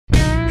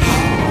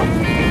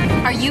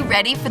Are you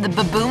ready for the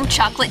BooBoom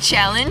chocolate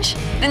challenge?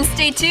 Then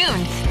stay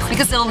tuned,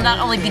 because it'll not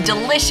only be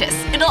delicious,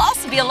 it'll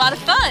also be a lot of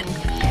fun.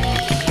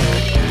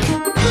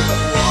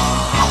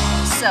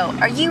 So,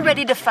 are you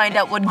ready to find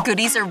out what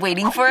goodies are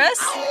waiting for us?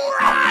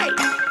 Alright!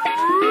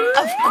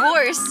 Of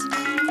course!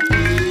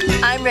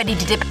 I'm ready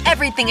to dip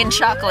everything in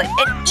chocolate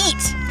and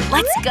eat!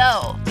 Let's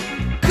go!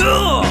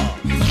 Cool!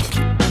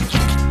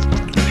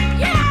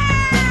 Yeah!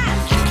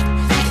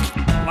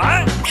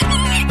 What?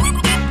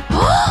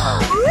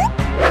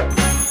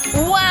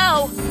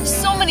 Wow!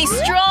 So many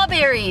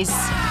strawberries!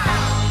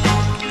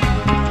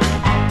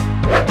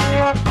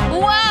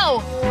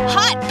 Wow!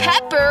 Hot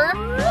pepper?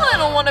 I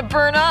don't want to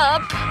burn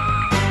up.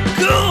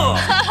 Cool!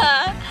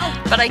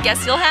 But I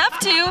guess you'll have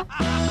to.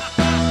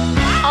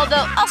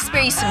 Although, I'll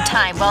spare you some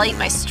time while I eat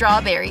my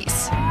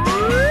strawberries.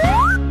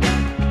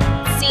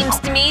 Seems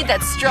to me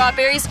that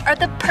strawberries are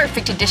the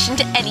perfect addition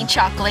to any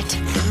chocolate.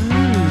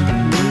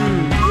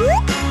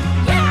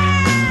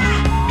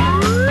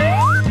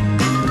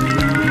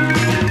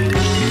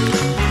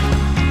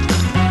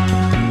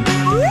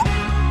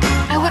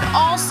 I would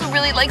also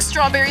really like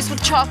strawberries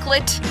with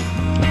chocolate.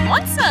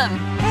 Want some?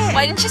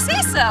 Why didn't you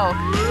say so?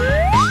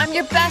 I'm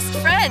your best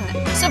friend,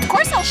 so of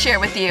course I'll share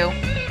with you.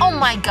 Oh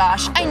my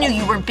gosh, I knew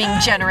you weren't being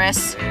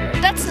generous.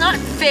 That's not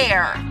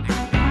fair.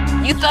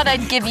 You thought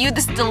I'd give you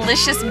this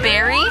delicious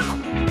berry?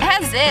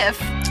 As if.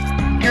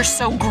 You're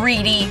so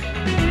greedy.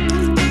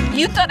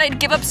 You thought I'd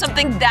give up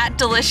something that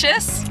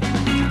delicious?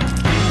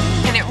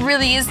 And it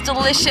really is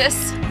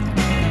delicious.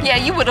 Yeah,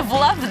 you would have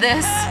loved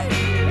this.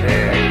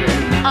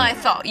 I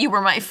thought you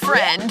were my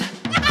friend.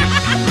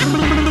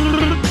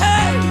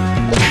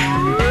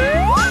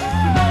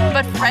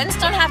 But friends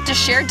don't have to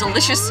share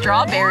delicious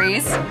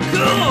strawberries.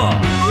 Cool!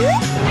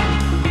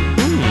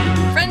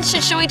 Friends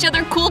should show each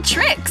other cool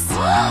tricks.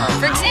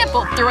 For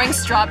example, throwing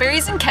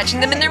strawberries and catching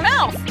them in their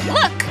mouth.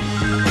 Look!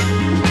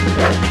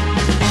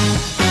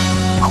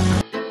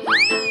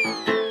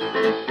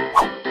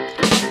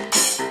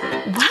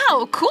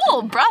 Wow,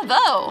 cool!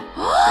 Bravo!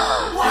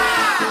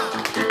 Wow!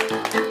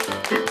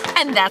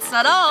 And that's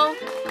not all.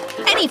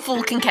 Any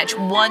fool can catch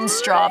one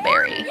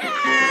strawberry.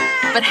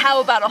 But how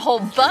about a whole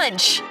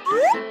bunch?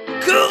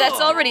 Cool! That's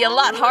already a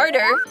lot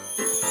harder.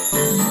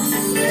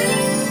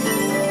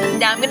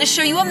 Now I'm going to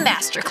show you a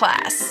master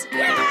class.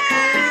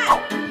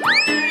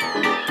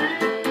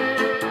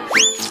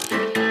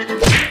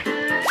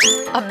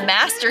 A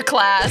master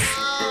class?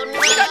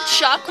 You got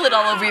chocolate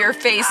all over your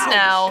face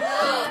now.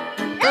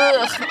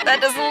 Ugh, that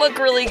doesn't look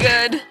really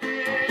good.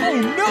 Oh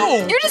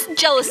no! You're just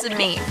jealous of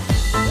me.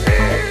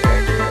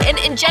 And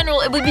in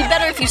general, it would be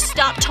better if you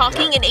stopped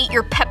talking and ate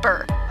your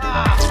pepper.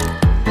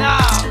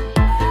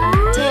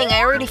 Dang,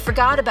 I already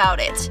forgot about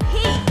it.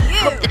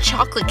 Hope the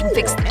chocolate can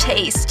fix the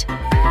taste,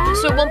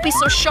 so it won't be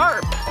so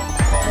sharp.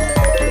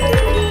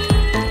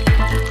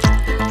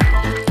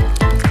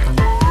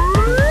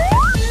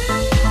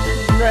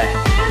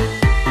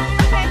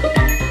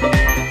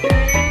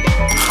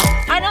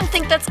 I don't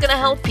think that's gonna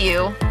help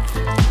you.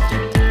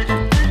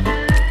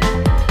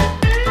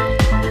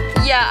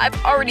 Yeah,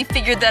 I've already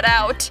figured that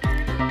out.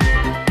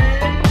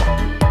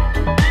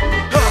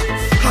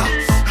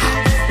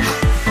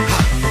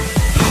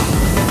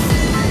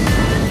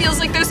 Feels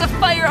like there's a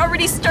fire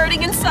already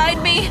starting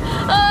inside me.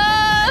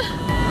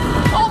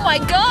 Oh my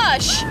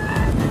gosh!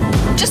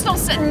 Just don't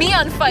set me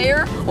on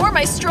fire, or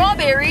my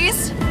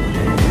strawberries.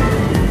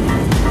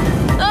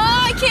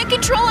 I can't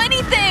control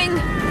anything.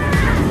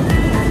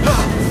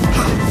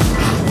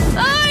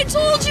 I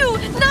told you,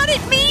 not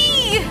at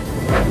me!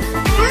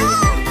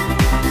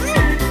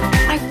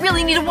 I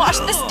really need to wash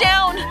this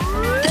down.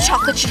 The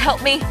chocolate should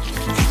help me.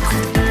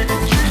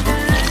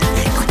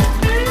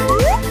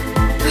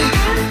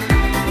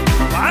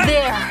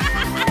 There.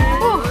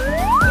 Whew.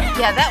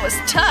 Yeah, that was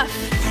tough.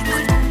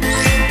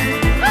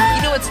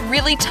 You know what's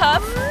really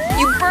tough?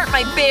 You burnt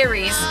my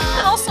berries,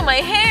 and also my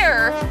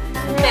hair,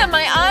 and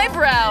my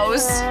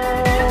eyebrows.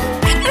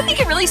 I think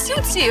it really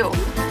suits you.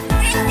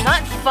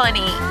 Not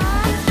funny.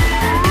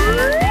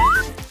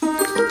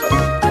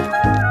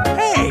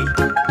 Hey!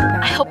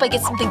 I hope I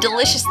get something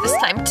delicious this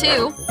time,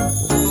 too.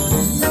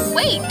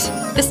 Wait,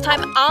 this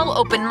time I'll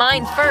open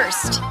mine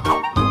first.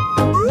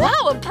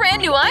 Wow, a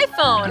brand new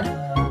iPhone.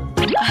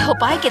 I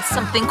hope I get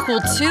something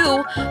cool,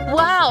 too.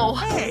 Wow.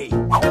 Hey!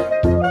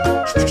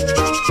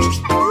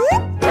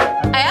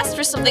 I asked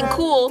for something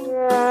cool,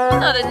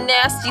 not a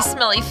nasty,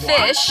 smelly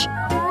fish.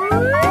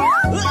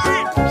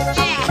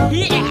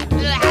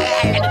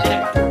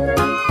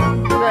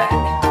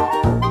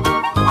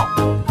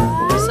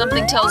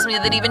 Something tells me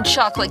that even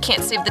chocolate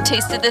can't save the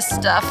taste of this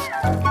stuff.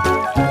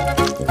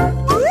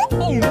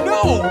 Oh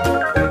no!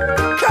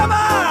 Come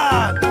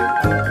on!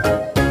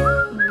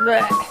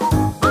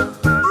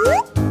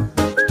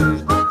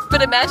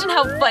 But imagine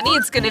how funny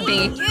it's gonna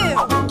be.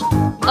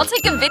 I'll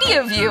take a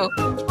video of you.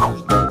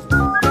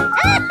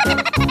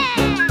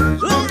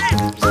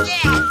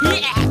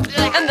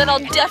 And then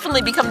I'll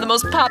definitely become the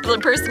most popular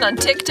person on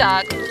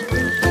TikTok.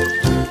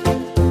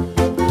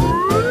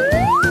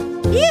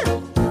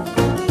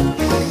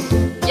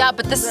 Yeah, Yeah,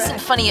 but this isn't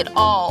funny at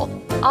all.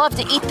 I'll have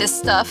to eat this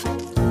stuff.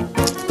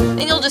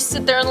 And you'll just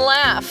sit there and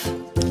laugh.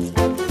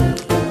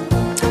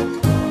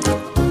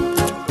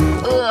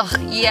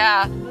 Ugh,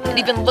 yeah. It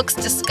even looks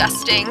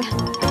disgusting.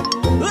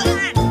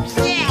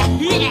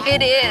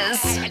 It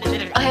is.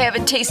 I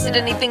haven't tasted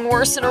anything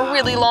worse in a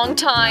really long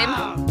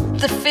time.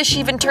 The fish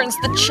even turns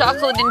the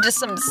chocolate into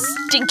some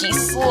stinky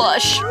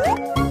slush.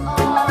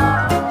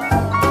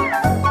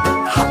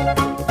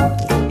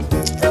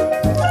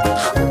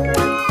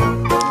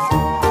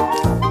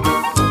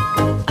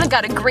 I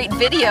got a great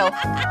video.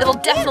 It'll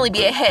definitely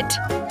be a hit.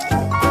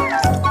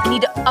 I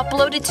need to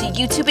upload it to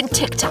YouTube and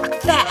TikTok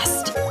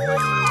fast.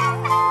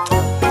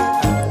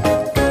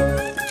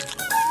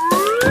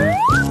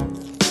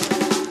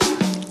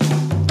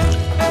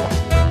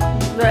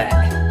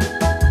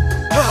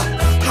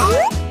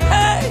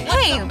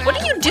 What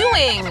are you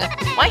doing?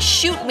 Why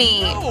shoot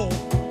me?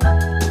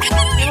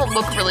 I don't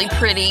look really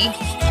pretty.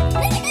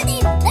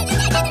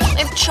 I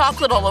have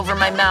chocolate all over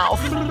my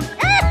mouth.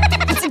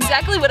 That's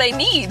exactly what I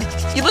need.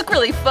 You look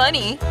really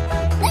funny.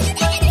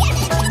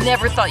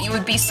 Never thought you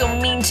would be so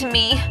mean to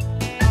me.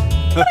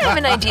 But I have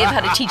an idea of how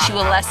to teach you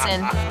a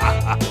lesson.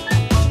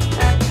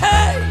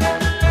 Hey!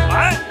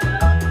 What?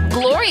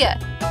 Gloria,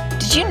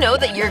 did you know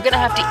that you're gonna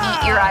have to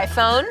eat your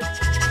iPhone?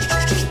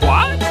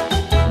 What?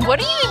 What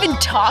are you even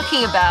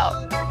talking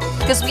about?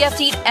 Because we have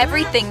to eat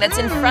everything that's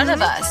in front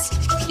of us.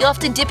 You'll have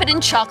to dip it in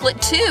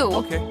chocolate too.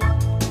 Okay.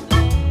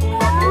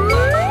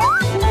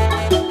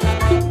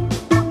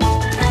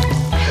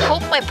 I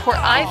hope my poor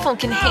iPhone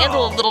can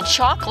handle a little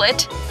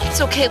chocolate. It's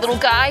okay, little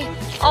guy.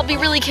 I'll be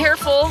really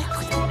careful.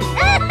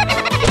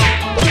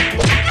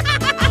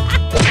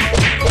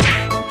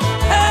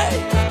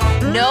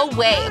 No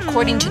way,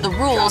 according to the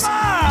rules,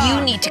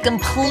 you need to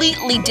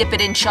completely dip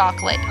it in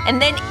chocolate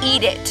and then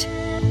eat it.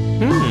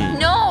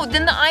 No,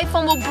 then the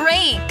iPhone will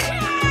break.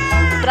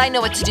 But I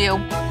know what to do.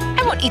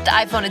 I won't eat the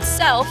iPhone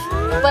itself,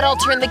 but I'll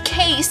turn the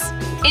case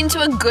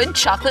into a good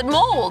chocolate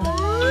mold.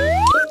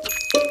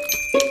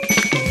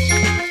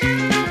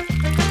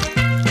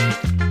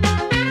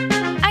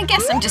 I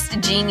guess I'm just a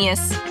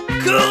genius.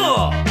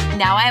 Cool!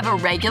 Now I have a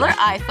regular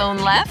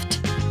iPhone left,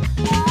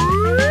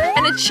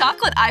 and a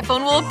chocolate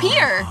iPhone will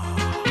appear.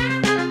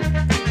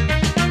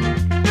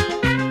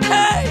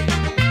 Hey!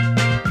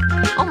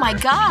 Oh my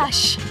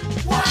gosh!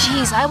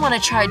 Jeez, I want to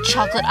try a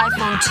chocolate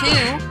iPhone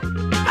too.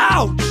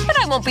 Ouch! But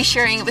I won't be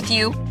sharing it with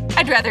you.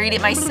 I'd rather eat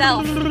it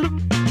myself.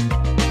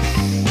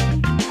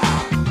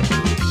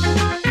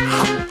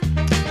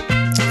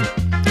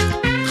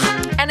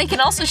 And I can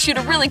also shoot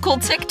a really cool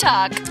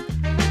TikTok.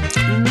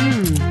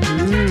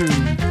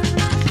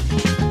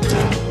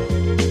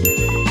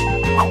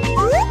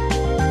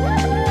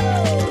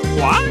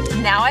 What?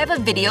 Now I have a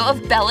video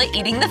of Bella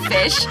eating the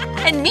fish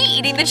and me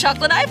eating the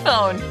chocolate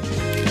iPhone.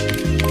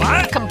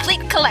 What?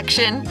 Complete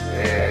collection.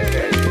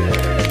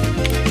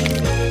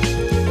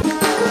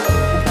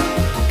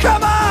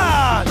 Come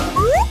on!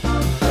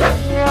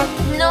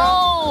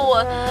 No!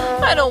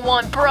 I don't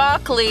want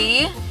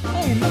broccoli.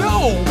 Oh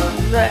no!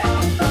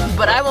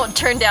 But I won't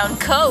turn down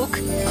Coke.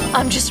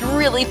 I'm just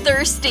really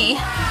thirsty.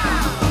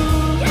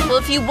 Well,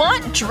 if you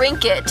want,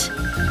 drink it.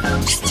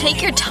 Just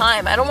take your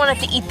time. I don't want to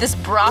have to eat this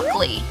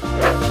broccoli.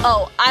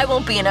 Oh, I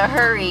won't be in a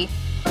hurry.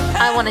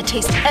 I want to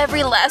taste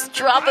every last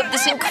drop of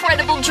this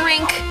incredible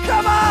drink.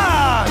 Come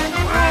on!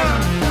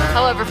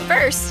 However,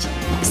 first,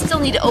 I still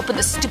need to open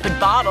the stupid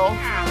bottle.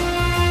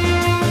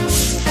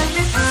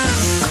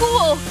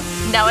 Cool!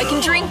 Now I can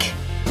drink.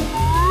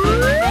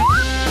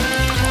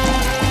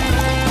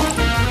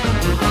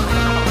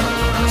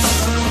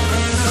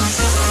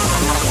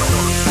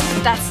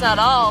 That's not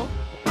all.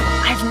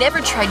 I've never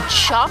tried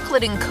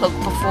chocolate and Coke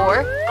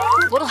before.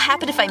 What'll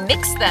happen if I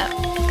mix them?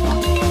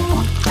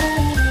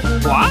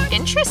 What?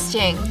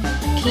 Interesting.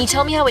 Can you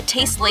tell me how it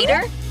tastes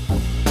later?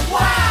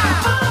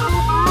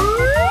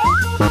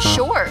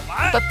 Sure,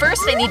 but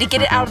first I need to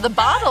get it out of the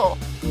bottle.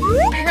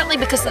 Apparently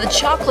because of the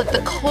chocolate,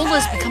 the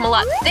cola's become a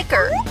lot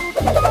thicker.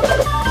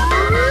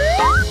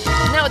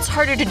 Now it's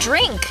harder to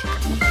drink.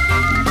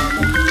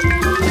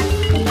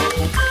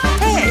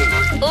 Hey!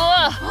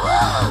 Ugh,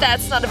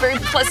 that's not a very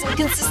pleasant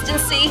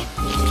consistency.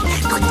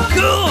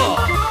 Cool!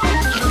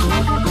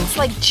 It's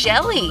like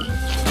jelly.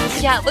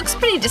 Yeah, it looks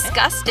pretty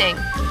disgusting.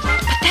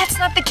 But that's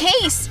not the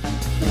case.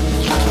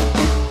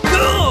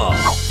 Cool!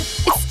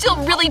 It's still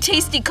really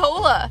tasty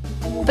cola.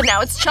 But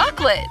now it's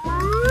chocolate.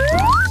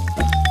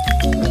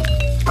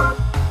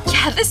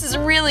 Yeah, this is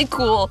really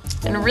cool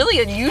and really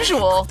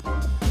unusual.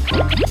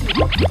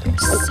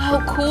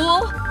 So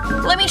cool.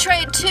 Let me try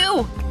it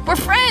too. We're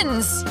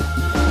friends.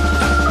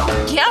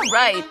 Yeah,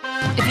 right.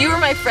 If you were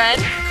my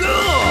friend,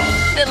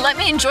 Cool! then let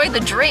me enjoy the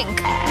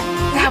drink.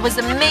 That was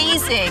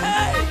amazing.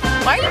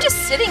 Why are you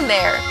just sitting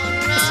there?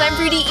 It's time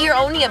for you to eat your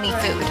own yummy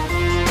food.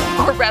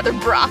 Or rather,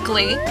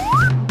 broccoli.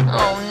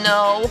 Oh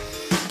no.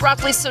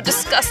 Broccoli's so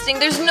disgusting.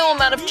 There's no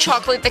amount of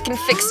chocolate that can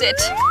fix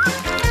it.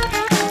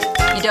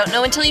 You don't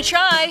know until you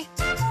try.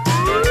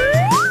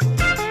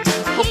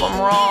 Hope I'm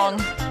wrong.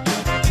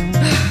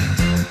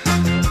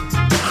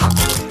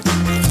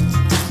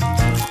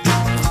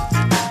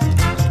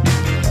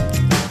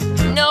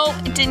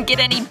 get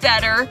any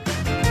better.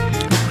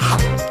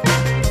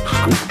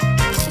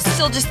 It's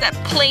still just that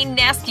plain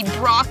nasty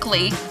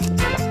broccoli.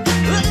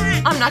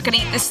 I'm not gonna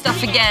eat this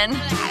stuff again.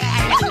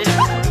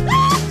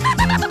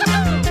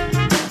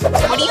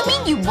 What do you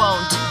mean you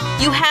won't?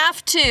 You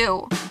have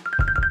to.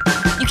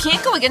 You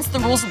can't go against the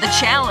rules of the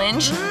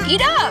challenge.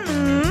 Eat up.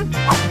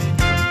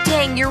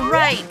 Dang, you're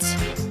right.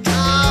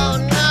 Oh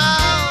no!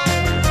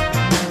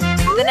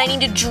 Then I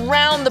need to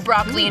drown the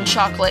broccoli in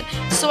chocolate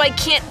so I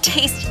can't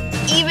taste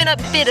even a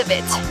bit of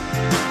it.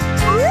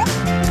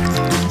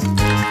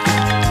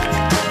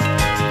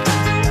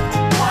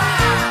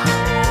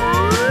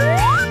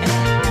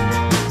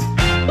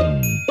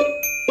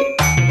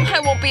 I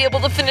won't be able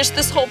to finish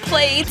this whole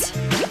plate.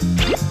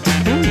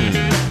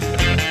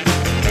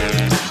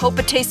 Hope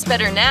it tastes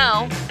better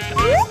now.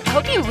 I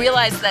hope you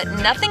realize that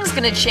nothing's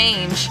gonna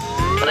change,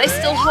 but I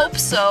still hope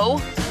so.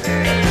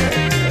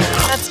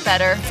 That's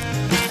better.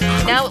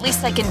 Now at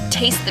least I can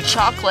taste the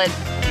chocolate.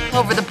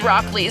 Over the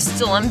broccoli is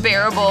still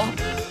unbearable.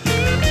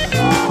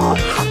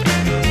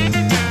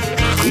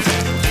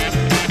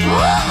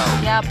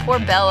 Yeah, poor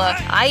Bella.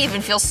 I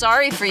even feel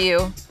sorry for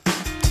you.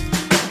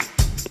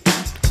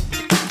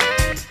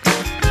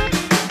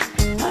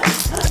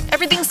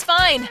 Everything's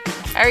fine.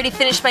 I already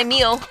finished my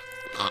meal.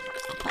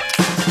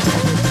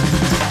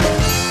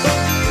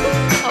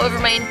 However,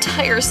 my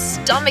entire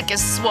stomach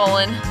is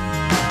swollen.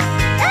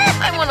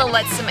 I want to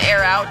let some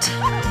air out.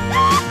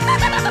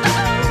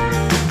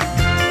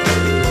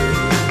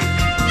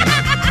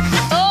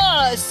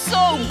 Ugh,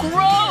 so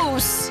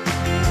gross!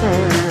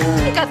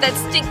 You got that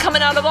stink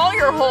coming out of all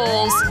your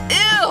holes.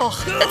 Ew,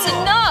 that's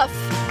enough!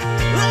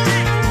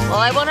 Well,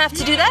 I won't have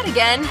to do that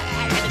again.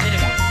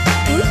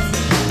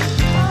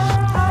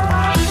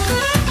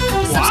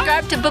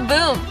 Subscribe to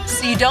BooBoom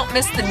so you don't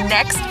miss the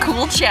next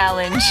cool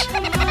challenge.